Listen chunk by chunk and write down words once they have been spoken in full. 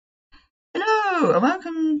Hello and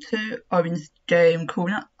welcome to Owen's Game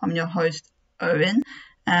Corner. I'm your host Owen,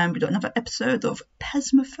 and we've got another episode of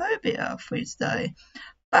Phasmophobia for you today.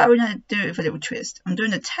 But we're going to do it with a little twist. I'm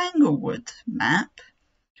doing a Tanglewood map,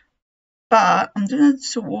 but I'm doing a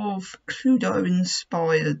sort of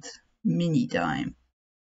Cluedo-inspired mini-game.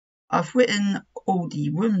 I've written all the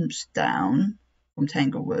rooms down from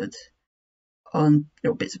Tanglewood on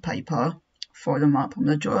little bits of paper, fold them up. I'm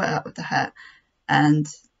going to draw it out of the hat, and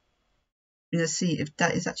I'm going to see if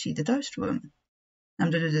that is actually the ghost room.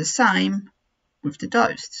 I'm going to do the same with the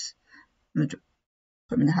ghosts. I'm going to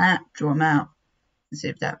put them in the hat, draw them out, and see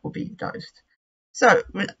if that will be the ghost. So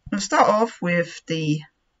we're going to start off with the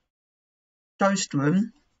ghost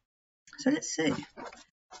room. So let's see,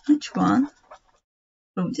 which one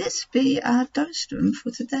will this be our ghost room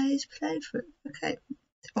for today's playthrough? Okay,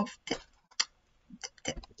 off.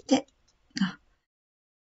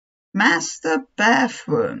 Master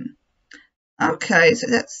bathroom. Okay, so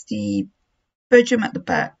that's the bedroom at the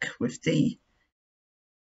back with the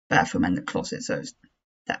bathroom and the closet. So it's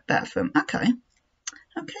that bathroom. Okay,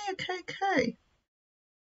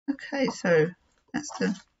 so that's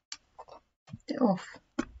the get off.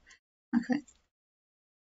 Okay,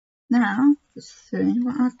 now let's see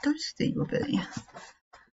what our ghosty will be.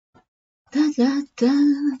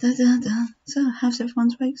 So how's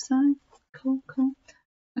everyone's week going? Cool.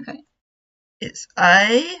 Okay, it's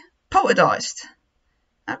a poltergeist.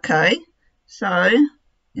 Okay, so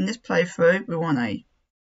in this playthrough we want a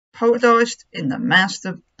poltergeist in the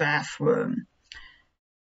master bathroom.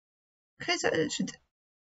 Okay, so it should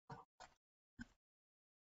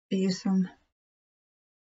be some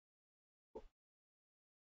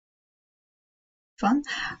fun.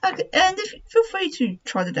 Okay, and feel free to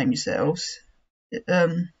try the game yourselves if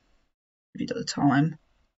you got the time.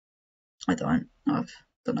 I don't. I've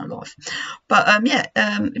done no life. But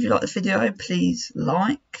if you like the video, please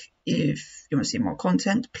like. If you want to see more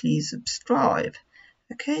content, please subscribe.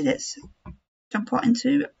 Okay, let's jump right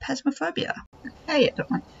into Phasmophobia. Okay, I've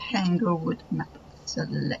got my Tanglewood map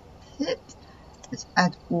selected. Let's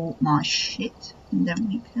add all my shit, and then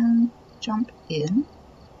we can jump in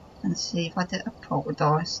and see if I get a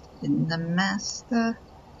poltergeist in the master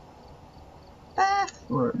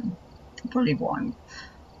bathroom. Probably won't.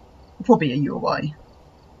 Probably a UA.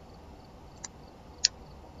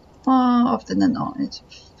 More often than not, it's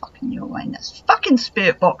fucking UA, and that's fucking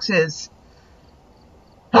spirit boxes.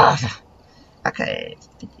 Okay,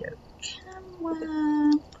 video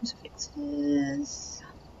camera, crucifixes,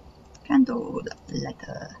 candle,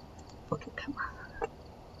 lighter, photo camera.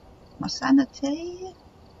 My sanity.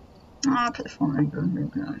 I put the phone in,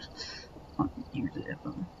 who knows? I can't use it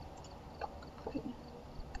ever. Okay.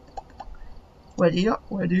 Where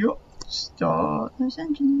do you start those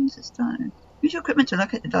engines? It's done. Use your equipment to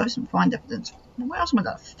locate the ghost and find evidence. What else am I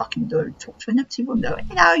going to fucking do? Talk to an empty window.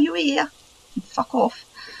 Hello, you here? And fuck off.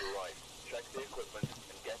 Check the equipment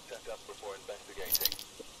and get set up before investigating.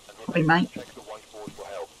 Probably, mate. Check the whiteboard for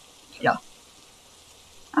help. Yeah.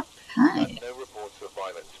 Okay. No reports of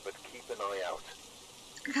violence, but keep an eye out.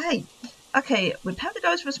 Okay, repel the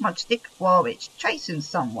ghost with a smudge stick while it's chasing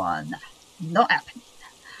someone. Not happening.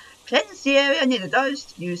 Cleanse the area near the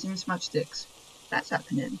ghost using smudge sticks. That's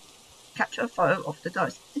happening. Capture a photo of the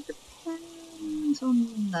ghost. It depends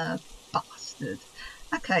on the bastard.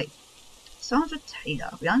 Okay. Sandra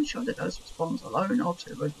Taylor. We're unsure the ghost responds alone or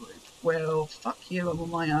to a group. Well, fuck you, I'm on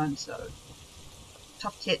my own, so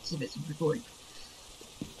tough tits if it's a group.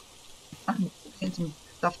 I can get some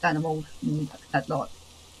stuffed animals and add like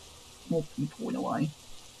more people in a way.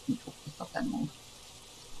 You talk to stuffed animals.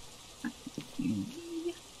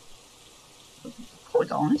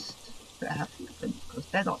 Poltergeist. Better have fingerprints because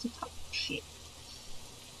they're lots of tough shit.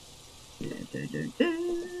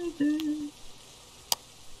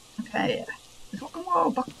 Okay, let's rock and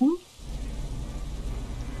roll, buckaroo.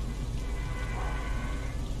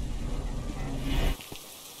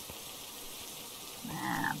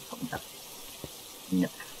 Nah, probably that.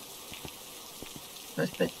 Yep.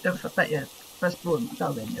 First bit, first room I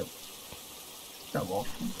go in, they'll go off.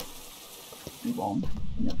 We won't.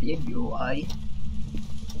 There'll be a UI.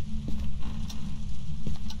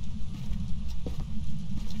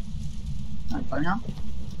 No boner.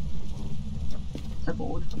 So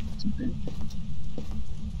bored. Something.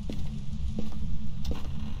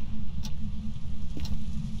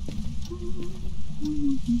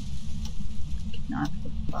 Knife the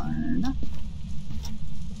boner.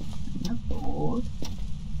 And the board.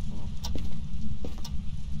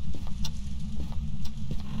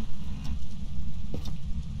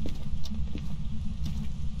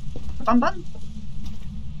 Bun.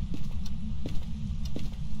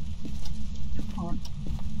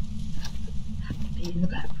 in the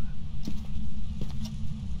bathroom.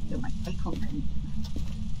 You'll make great content.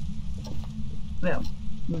 Well,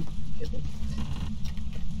 okay.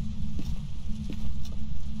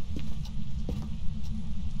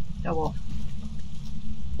 Go off.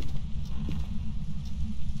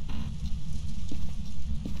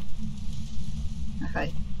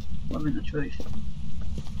 Okay, one minute truth.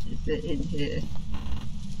 Is it in here?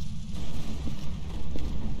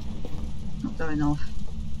 Not going off.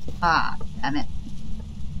 Ah, damn it.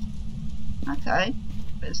 Okay,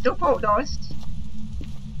 but it's still polarised.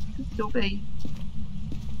 Could still be.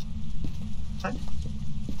 Okay.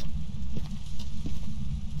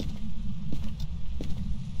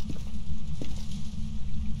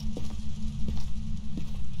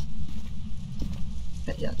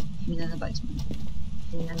 But yeah, human in the basement.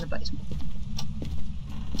 Human in the basement.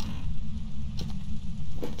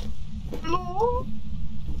 Lord.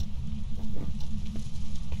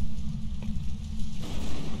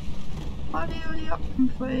 Hurry up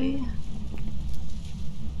and free.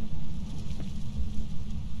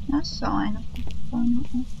 No sign of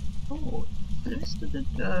the board. The rest of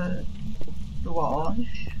the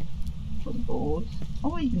garage or the boards,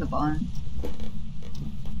 or even the bone.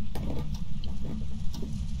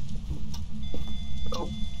 Oh.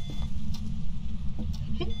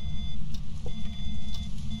 Okay.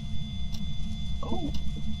 Oh.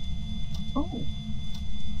 Oh.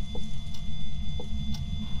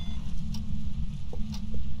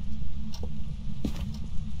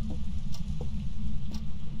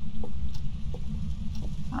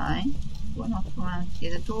 Fine. Went off around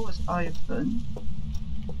here. The door was open.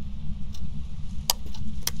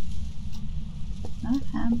 No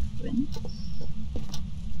handprints.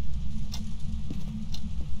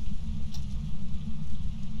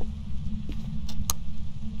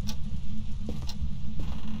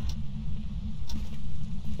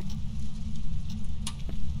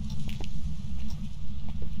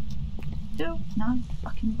 Still no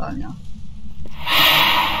fucking boner.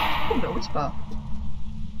 Oh, little whisper.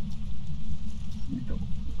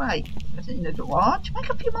 Wait, is it in the garage? Make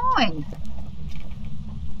up your mind.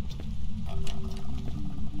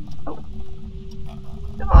 Oh,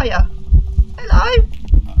 who are you? Hello.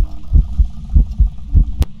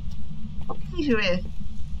 What brings you here?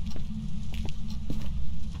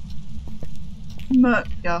 Murk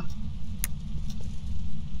ya.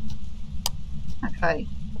 Okay.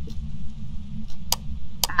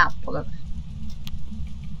 Ah, bollocks.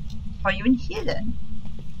 Are you in here then?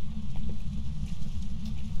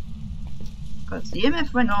 Because the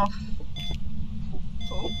EMF went off.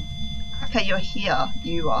 Oh. Okay, you're here.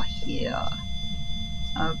 You are here.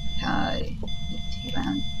 Okay. It's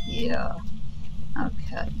around here.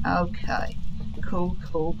 Okay. Okay. Cool,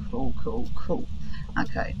 cool, cool, cool, cool.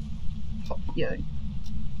 Okay. Pop you.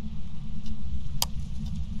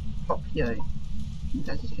 Pop you. And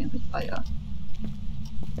go to the game later.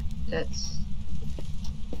 Let's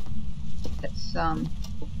get some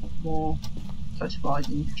more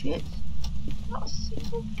socializing shit. Not a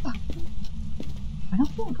single fucking final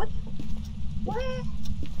thought. What? Where?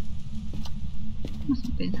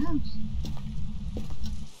 Mustn't be in the house.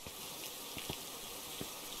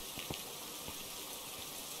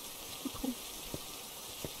 Cool.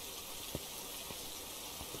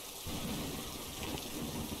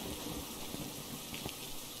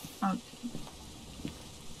 Okay.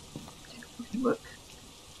 Take a fucking look.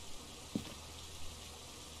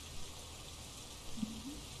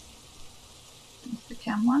 There's the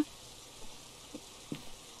camera.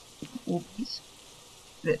 Orbies.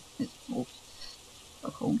 It's orbs.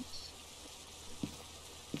 Of course.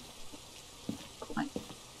 Right.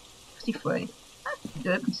 53. That's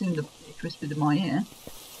good considering the bitch whispered in my ear.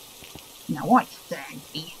 Now I stand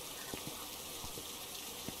here.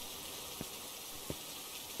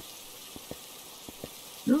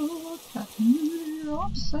 You're me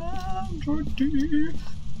of Sandra D.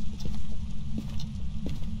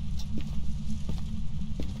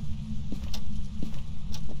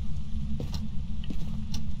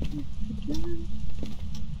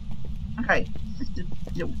 Okay, just a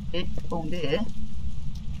little bit on there.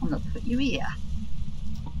 I'm gonna put you here.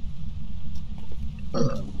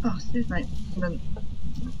 Oh, excuse me.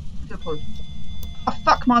 Oh,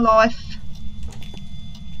 fuck my life.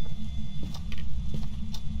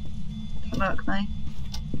 Don't murk me.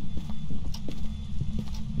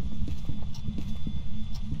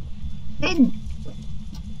 In.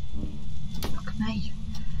 Fuck me.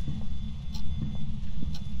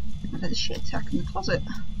 I've had a shit attack in the closet.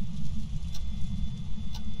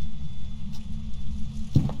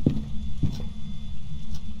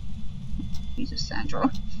 Jesus,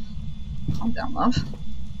 Sandra. Calm down, love.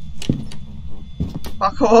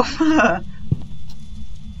 Fuck off. There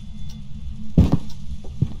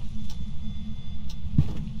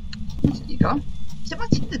you go. Is it my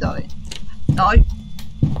Tinder though? No.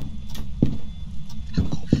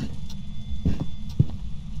 Fuck off.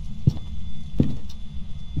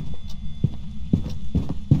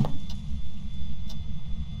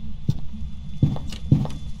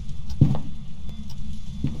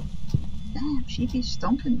 Damn, she be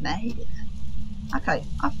stomping me. Okay,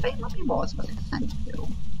 I think it might be wise if I take a sandy pill.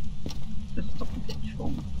 Just stop the bitch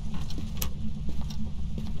from.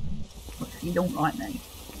 What if you don't like me?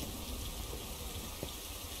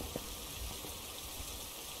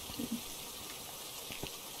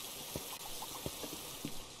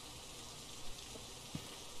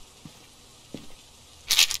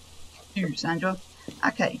 You, Sandra.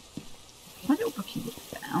 Okay. My little bookie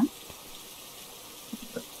looks down.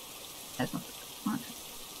 There's my book. Okay.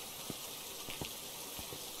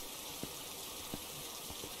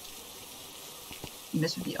 You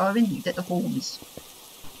mess with the Owen, you get the horns.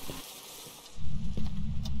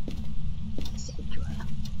 Sandra.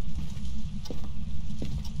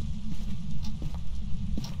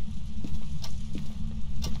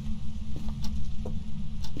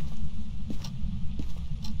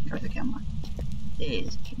 Go to the camera.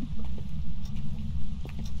 There's the camera.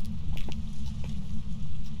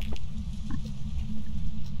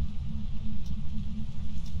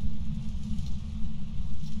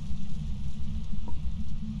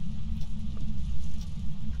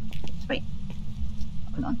 Sweet.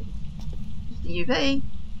 Hold on. It's the UV.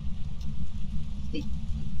 It's the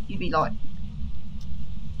UV light.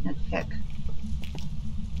 No heck.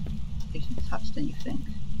 If you touched anything.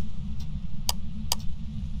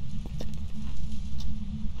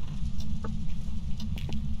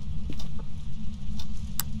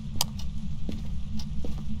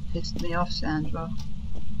 Pissed me off, Sandra.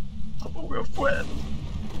 I thought we were friends.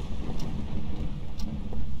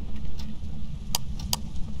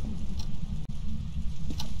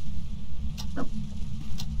 Nope.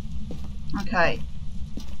 Okay.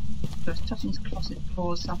 So it's touching his closet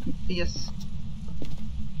floor, something fierce.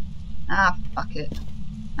 Ah, fuck it.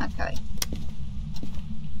 Okay.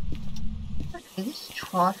 Okay, this is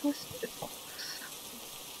trifle spirit box.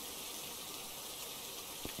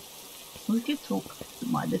 We could talk to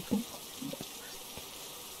my little box.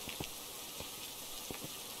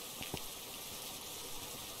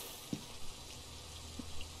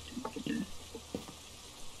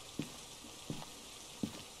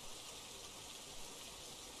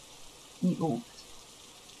 Need orbs.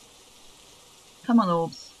 Come on,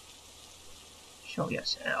 orbs. Show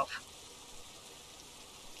yourself.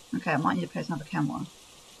 Okay, I might need to place another camera.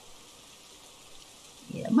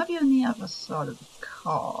 Yeah, it might be on the other side of the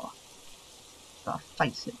car. But I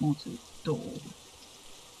face it more to the door.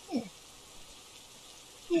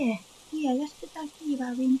 Yeah. Yeah, that's the idea,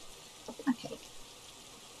 Owen. Okay.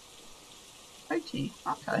 OT,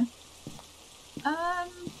 okay.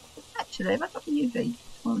 Actually, if I got the UV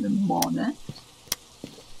on the monitor,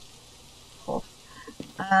 off,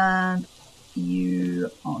 and you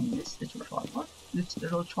on this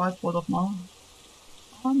little tripod, of mine,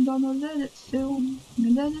 I'm gonna let it film,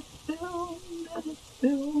 let it film, let it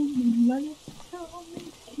film, let it film,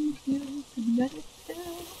 thank you, let it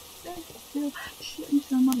film, shit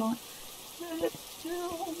into my life, let it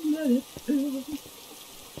film, let it film.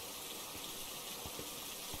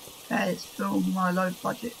 Okay, let's film my low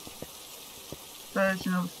budget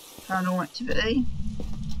version of Paranormal Activity.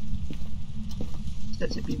 So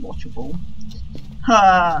to be watchable.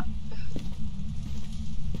 Ha!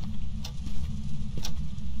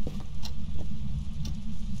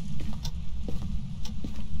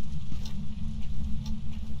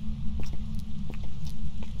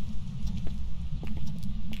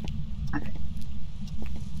 Okay.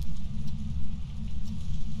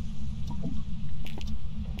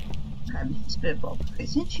 Okay, Mr. Spirit Box. Okay,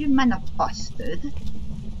 since you manifested,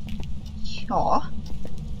 sure.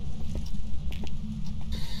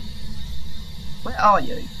 Where are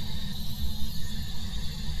you?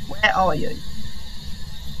 Where are you?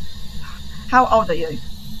 How old are you?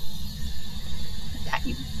 That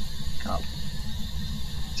you go.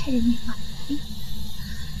 Telling me nothing.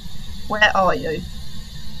 Where are you?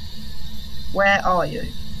 Where are you?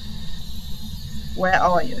 Where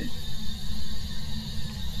are you?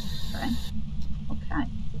 Okay. Okay.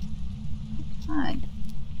 Okay.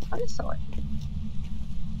 Oh, this side.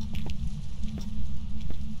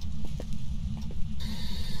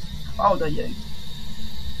 How old are you?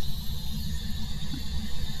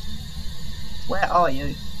 Where are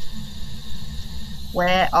you?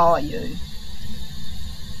 Where are you?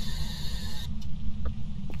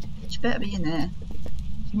 Bitch, better be in there.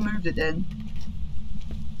 She moved it then.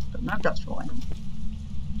 But no, that's fine.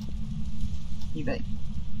 You bet.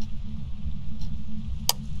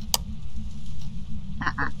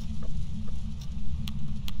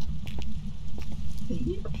 So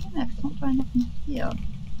you came there, can't try nothing here.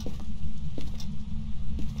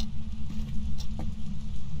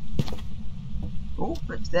 Oh,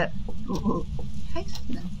 what's that? Oh,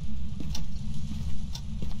 hastening.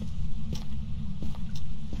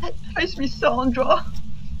 Face me, Sandra.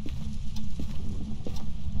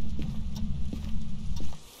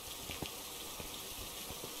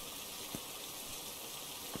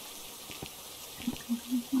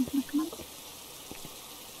 Come on.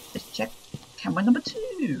 Let's check camera number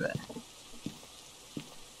 2.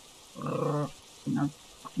 No,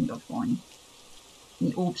 I can go find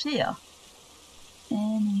any orbs here.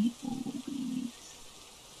 Any orbs?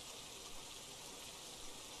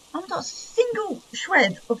 I've got a single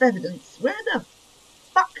shred of evidence. Where the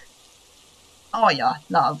fuck are ya,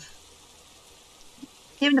 love?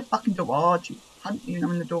 Here in the fucking garage. You hadn't even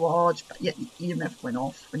in the garage, but yet the EMF went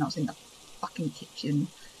off when I was in the fucking kitchen.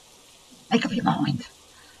 Make up your mind.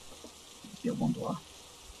 Be a wanderer.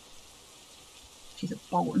 She's a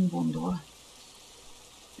Bolton wanderer.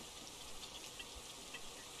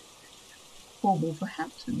 Or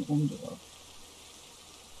Wolverhampton wanderer.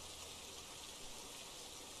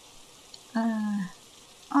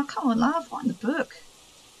 Oh, come on, love, find the book.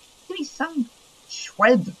 Give me some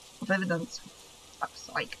shred of evidence, for fuck's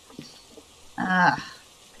sake.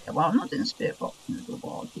 Okay, well, I'm not doing a spirit box in the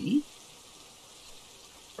garage.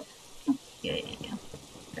 Okay,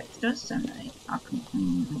 let's do a summary. I can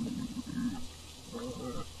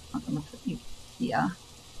put you here.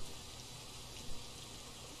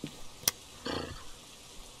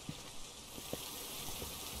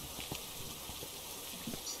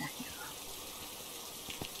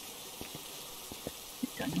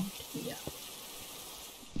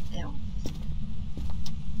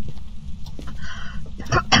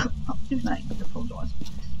 Excuse me, I apologise.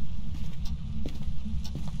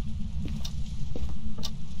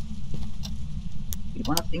 You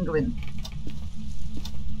want a finger in?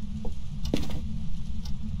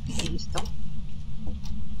 Please stop.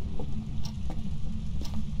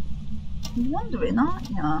 You're wondering, aren't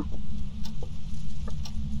you?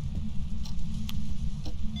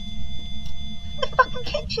 The fucking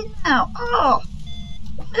kitchen now! Oh!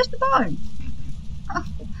 There's the bone! Oh!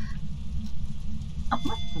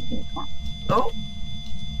 Oh!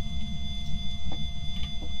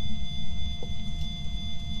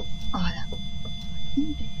 Oh, that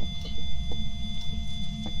fucking bitch.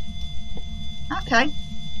 Okay.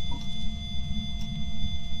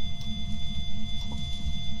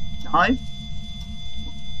 No. Okay.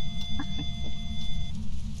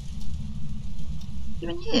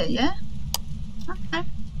 You're in here, yeah? Okay.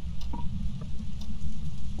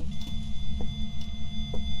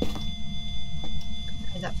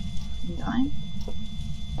 Play that fucking game.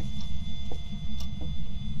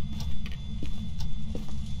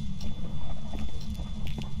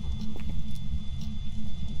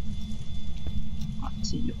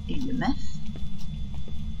 See your EMF.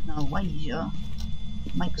 Now wager.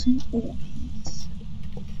 Make some orbies.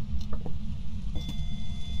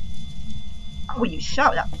 Oh, will you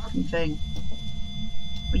shout that fucking thing?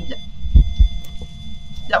 Will you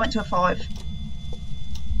that went to a 5.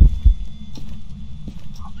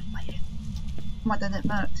 Oh, wait. Am I done it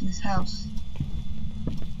murked in this house?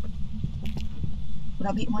 Would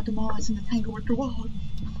I meet my demise in the Tanglewood garage?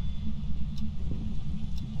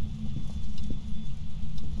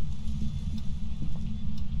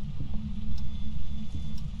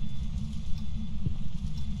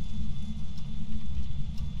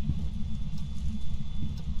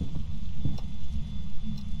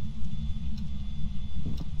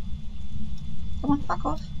 Come on, fuck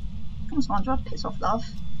off. Come on, Sandra, piss off, love.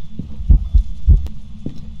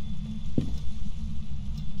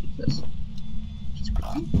 Jesus. She's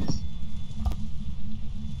ridiculous.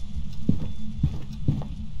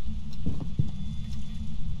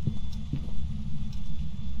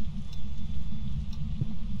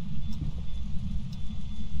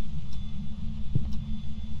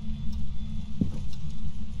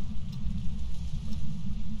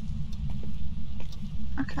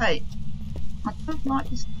 Okay. I don't like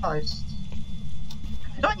this post.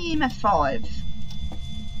 I got an EMF 5.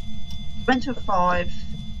 Went to a 5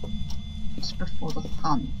 just before the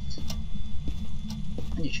hunt.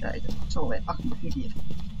 And you showed it. I saw it. I can forgive.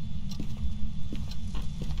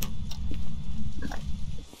 Okay.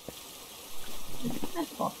 EMF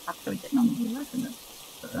 5 after we get on the 11th.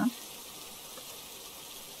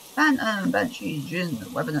 Phantom, Banshee, Jinn,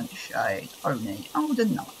 Revenant, Shade, Oni. Oh, the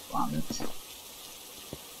nice ones.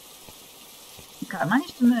 Okay, I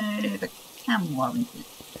managed to move the camera into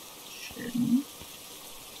position.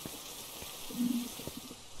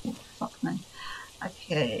 Oh, fuck me.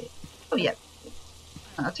 Okay. Oh, yeah.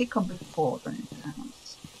 I think on before, don't need that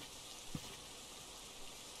once.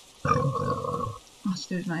 Oh,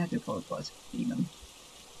 excuse me, I do apologise for them.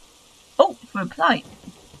 Oh, for a plate.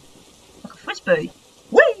 Like a frisbee.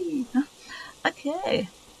 Whee! Okay.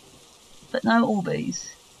 But no Orbeez.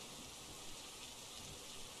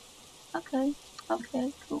 Okay.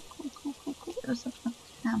 Okay. Cool. There's a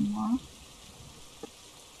camera.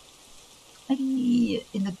 Maybe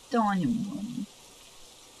in the dining room.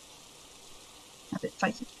 Have it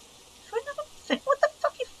facing. For another thing. What the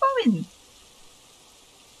fuck are you throwing?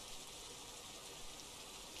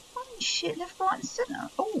 Holy shit, left, right, and centre.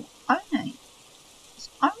 Oh, Oni. It's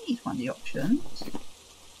only one of the options.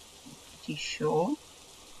 Pretty sure.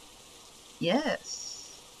 Yes.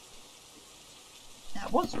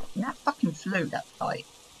 That fucking flew, that fight.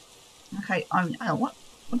 Okay, Oni. Oh, what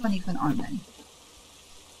do I need for an Oni?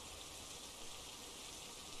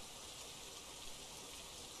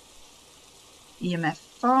 EMF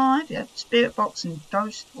 5, yeah, Spirit Box and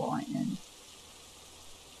Ghost Writing.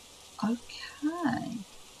 Okay.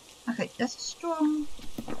 Okay, that's a strong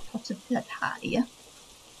possibility.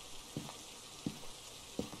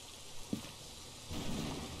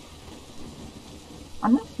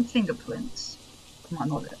 I'm not from fingerprints. Might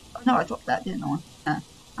not it. Oh, no, I dropped that, didn't I?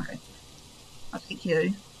 Okay. I'll take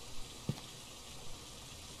you.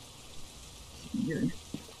 You.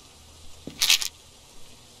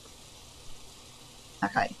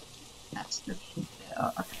 Okay. That's looking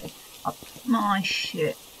better. Okay. I'll put my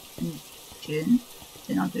shit in the kitchen.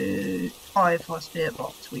 Then I'll do 5 for Spirit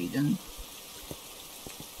Box Sweden.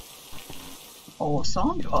 Oh,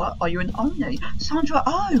 Sandra, are you an Oni? Sandra,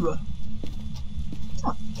 oh! It's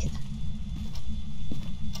not it.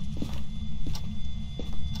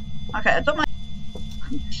 Okay, I don't mind. I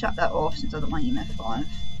can shut that off since I got my EMF 5.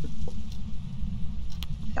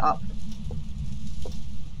 Shut up.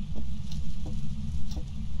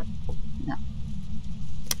 No.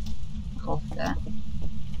 Fuck off there.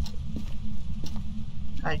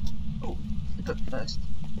 Okay. Oh, the book first.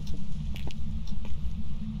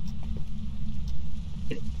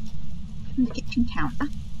 Give it. Put it on the kitchen counter.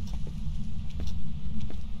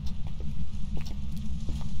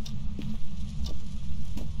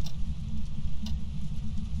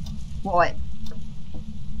 Right.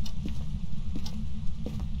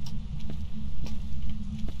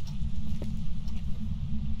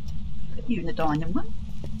 Put you in the dining room.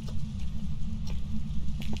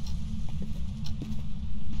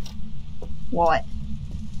 Right.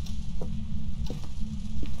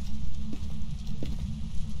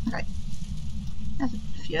 Okay. There's a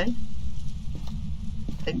few. I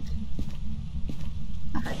think.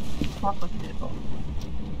 Okay. I'll put it on.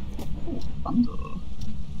 Oh, bundle.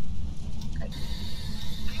 Okay.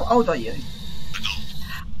 How old are you?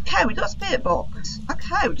 Okay, we got a Spirit Box.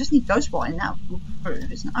 Okay, we just need Ghost Writing now. We'll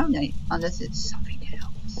prove it's not only unless it's something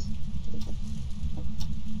else.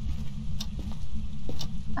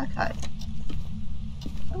 Okay.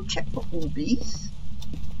 We'll check for Orbeez.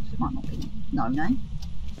 It might not be no name,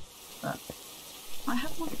 but I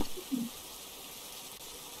have one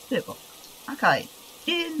Spirit Box. Okay.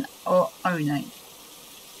 Jinn or Oni?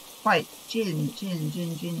 Wait, Jinn.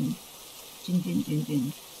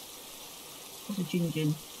 What's a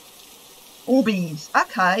Jinn? Orbeez.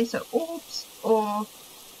 Okay, so orbs or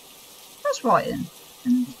Ghost Writing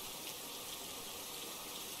and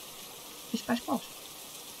Splash Boss.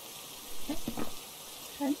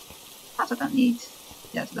 Okay. Perhaps I don't need.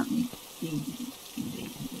 Yes, I don't need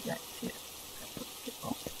that shit. Get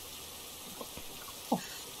off.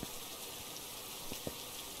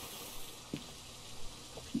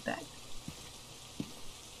 Copy bag.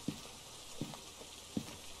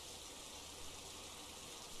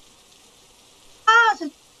 Ah, it's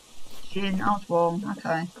a Jinn. I was wrong.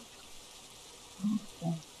 Okay.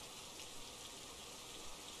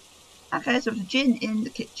 Okay, so it's a Jinn in the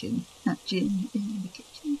kitchen. Jinn in the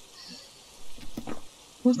kitchen.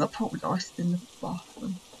 Wasn't a poltergeist in the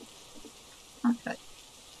bathroom. Okay.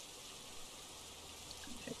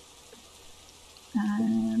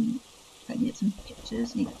 Okay, need some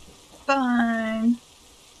pictures. Need a phone.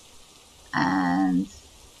 And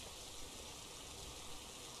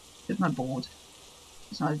there's my board.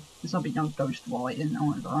 So there'll be no Ghost Writing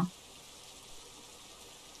either.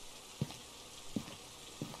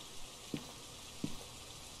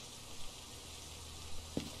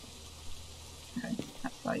 Okay,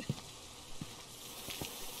 that's safe.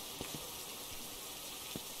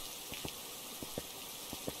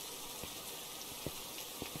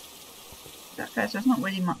 Okay, so there's not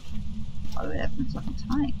really much other evidence I can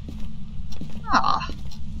take. Ah,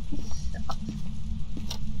 this sucks.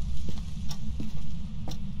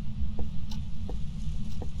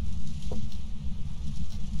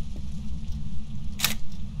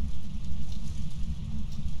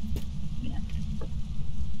 Yeah.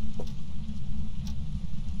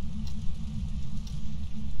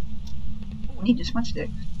 Oh, we need to smudge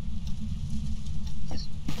sticks.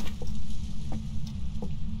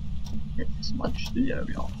 Let's smudge the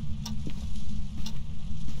area.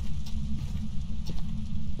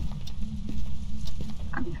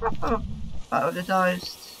 I'm proper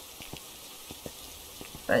overdosed,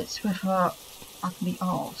 but it's whether I can be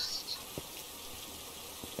asked.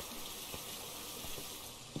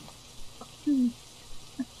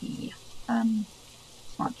 Okay,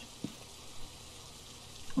 smudge.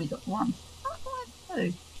 We got one. Oh, I have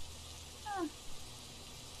two.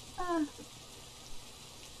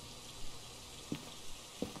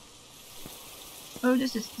 Oh,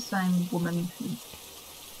 this is the same woman who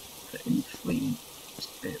put in 3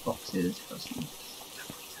 spirit boxes for some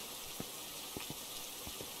reason.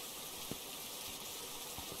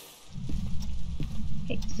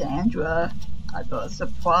 Hey Sandra, I got a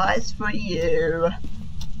surprise for you.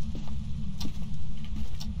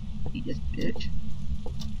 Eat this bitch.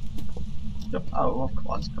 The power of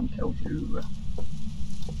Christ compels you.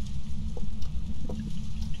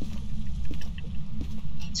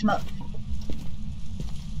 Smoke.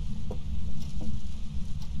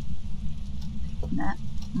 That.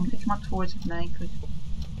 I'm gonna get my toys with me because you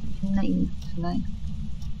can name to me.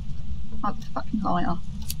 Like the fucking lighter.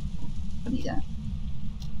 I need that.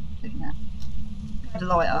 Doing that. The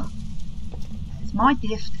lighter. It's my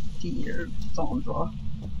gift to you, Sandra.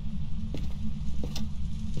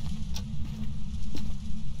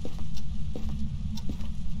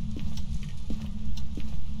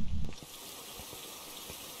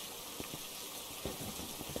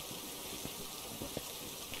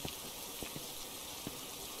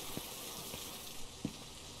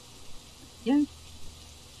 You.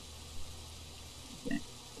 Yeah.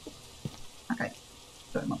 Okay.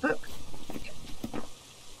 Put in my book.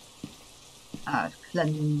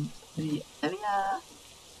 Cleanse the area.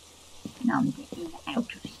 Now I'm getting out of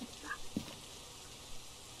here.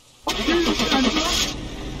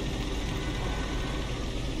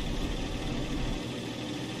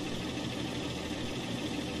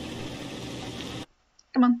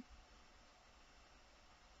 Come on.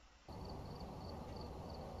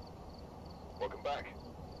 Welcome back.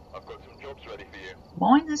 I've got some jobs ready for you.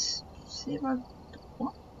 -0.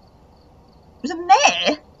 What? Was it a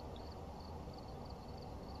mare?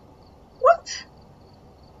 What?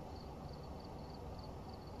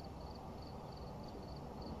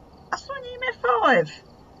 I saw an EMF5.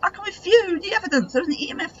 I can refute the evidence. There was an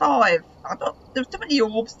EMF5. There was definitely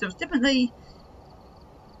orbs. There was definitely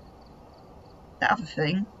that other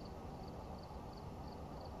thing.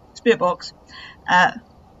 Spirit box.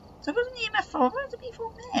 So there was an EMF5. Where would it be for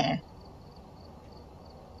a mare?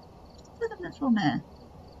 Where's evidence for a mare?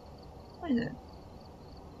 What is it?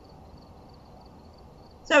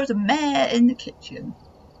 So there was a mare in the kitchen.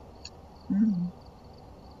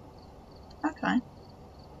 Okay.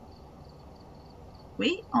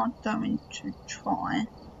 We are going to try.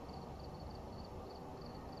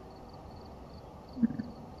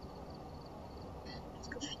 It's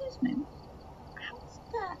confused me. How's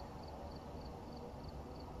that?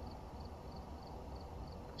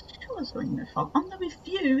 Sure, it's an EMF5. I'm gonna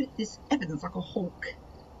review this evidence like a hawk.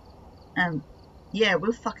 Yeah,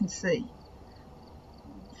 we'll fucking see.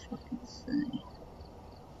 I swear it was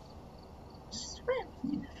an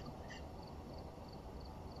EMF5.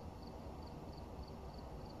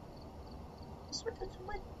 I swear there's a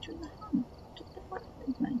wedge during the hunt. Just before it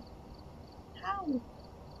hit me. How?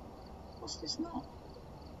 What's this not?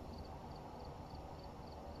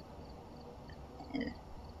 Yeah.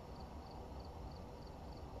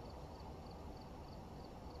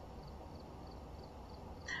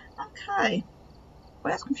 Okay.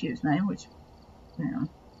 Well, that's confused me, which, you know,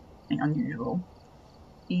 ain't unusual.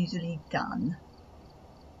 Easily done.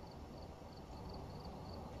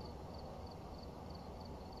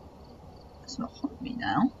 It's not haunt me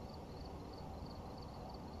now.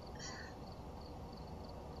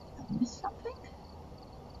 Did I miss something?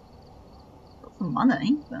 Got some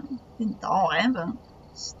money, but didn't die, but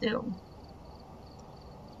still.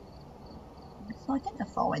 It's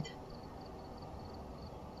identified.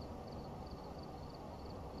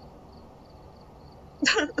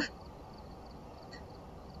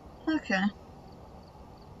 Okay.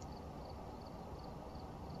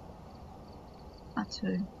 I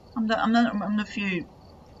too. I'm the few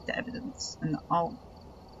the evidence, and I'll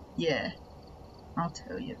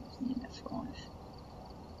tell you it was an EMF 5.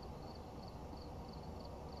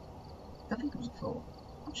 I think it was a 4.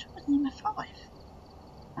 I'm sure it was an EMF 5.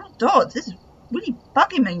 Oh God, this is really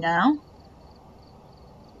bugging me now.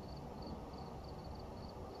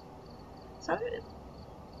 So,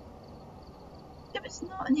 if it's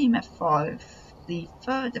not an EMF 5, the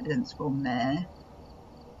third evidence from there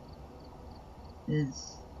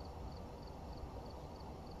is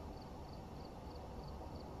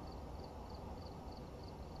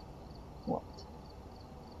what?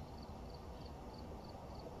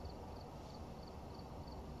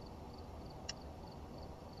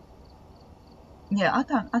 Yeah, I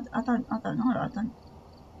don't know. I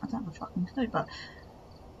don't have a fucking clue, but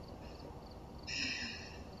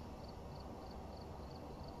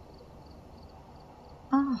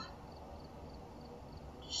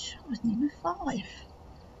sure it was an EMF 5.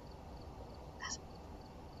 That's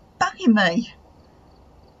bugging me.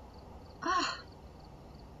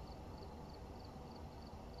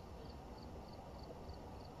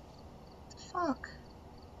 Fuck.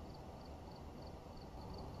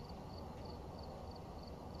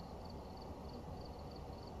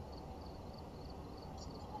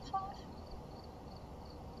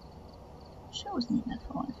 Sure was an EMF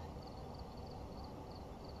 5.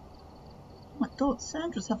 Oh my God,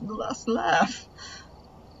 Sandra's having the last laugh.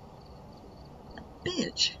 That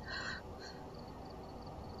bitch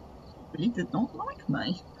really did not like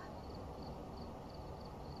me.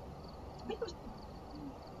 I think it was.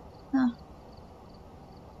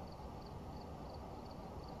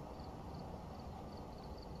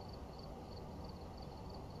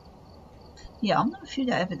 Yeah, I'm gonna review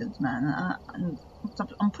that evidence, man, and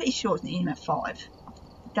I'm pretty sure it's an EMF 5.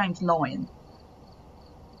 The game's lying.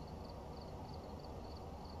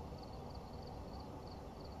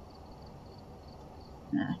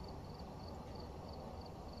 Yeah.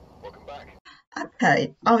 Welcome back.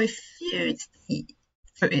 Okay, I reviewed the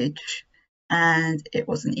footage, and it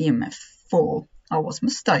was an EMF 4. I was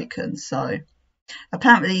mistaken, so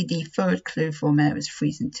apparently the third clue from there is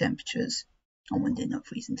freezing temperatures. I wonder not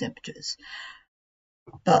freezing temperatures.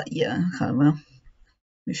 But yeah, okay, well,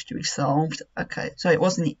 mystery solved. Okay, so it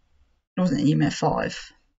wasn't an EMF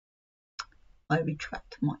 5. I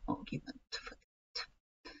retract my argument for that.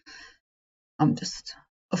 I'm just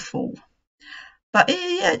a fool. But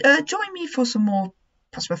join me for some more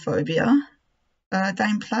Phasmophobia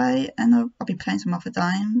gameplay, and I'll be playing some other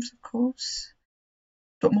games, of course.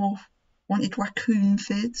 Got more Wanted Raccoon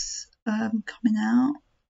vids coming out.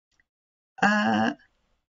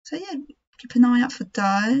 So yeah, keep an eye out for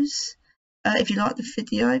those. If you like the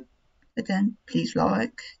video, again, please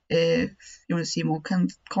like. If you want to see more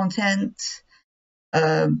content,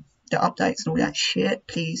 the updates and all that shit,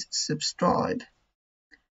 please subscribe.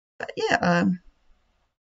 But yeah,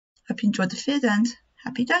 hope you enjoyed the vid and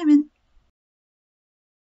happy gaming.